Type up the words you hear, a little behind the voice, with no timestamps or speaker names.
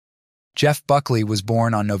Jeff Buckley was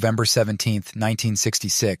born on November 17,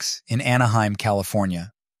 1966, in Anaheim,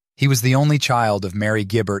 California. He was the only child of Mary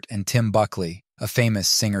Gibbert and Tim Buckley, a famous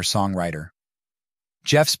singer-songwriter.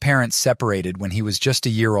 Jeff's parents separated when he was just a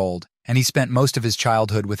year old, and he spent most of his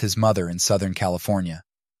childhood with his mother in Southern California.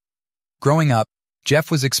 Growing up,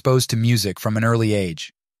 Jeff was exposed to music from an early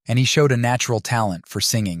age, and he showed a natural talent for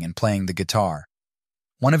singing and playing the guitar.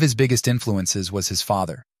 One of his biggest influences was his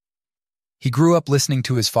father. He grew up listening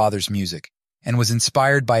to his father's music and was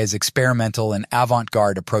inspired by his experimental and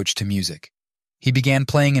avant-garde approach to music. He began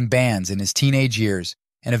playing in bands in his teenage years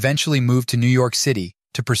and eventually moved to New York City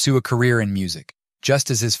to pursue a career in music, just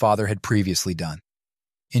as his father had previously done.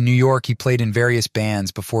 In New York, he played in various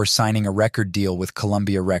bands before signing a record deal with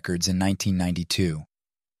Columbia Records in 1992.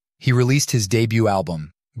 He released his debut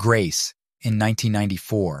album, Grace, in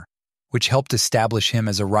 1994, which helped establish him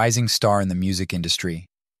as a rising star in the music industry.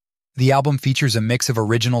 The album features a mix of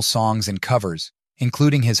original songs and covers,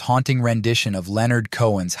 including his haunting rendition of Leonard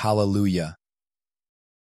Cohen's Hallelujah.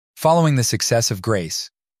 Following the success of Grace,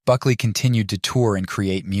 Buckley continued to tour and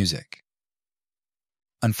create music.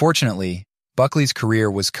 Unfortunately, Buckley's career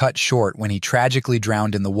was cut short when he tragically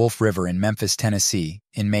drowned in the Wolf River in Memphis, Tennessee,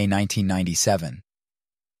 in May 1997.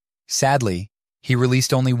 Sadly, he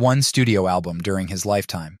released only one studio album during his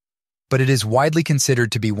lifetime, but it is widely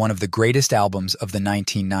considered to be one of the greatest albums of the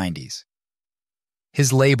 1990s.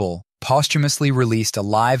 His label posthumously released a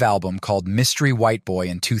live album called Mystery White Boy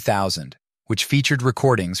in 2000, which featured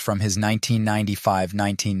recordings from his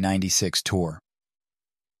 1995-1996 tour.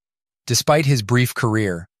 Despite his brief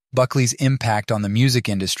career, Buckley's impact on the music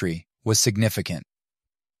industry was significant.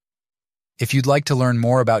 If you'd like to learn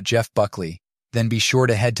more about Jeff Buckley, then be sure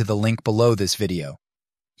to head to the link below this video.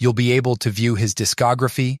 You'll be able to view his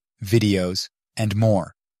discography, videos, and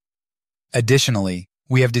more. Additionally,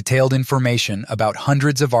 we have detailed information about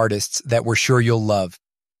hundreds of artists that we're sure you'll love.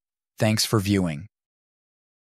 Thanks for viewing.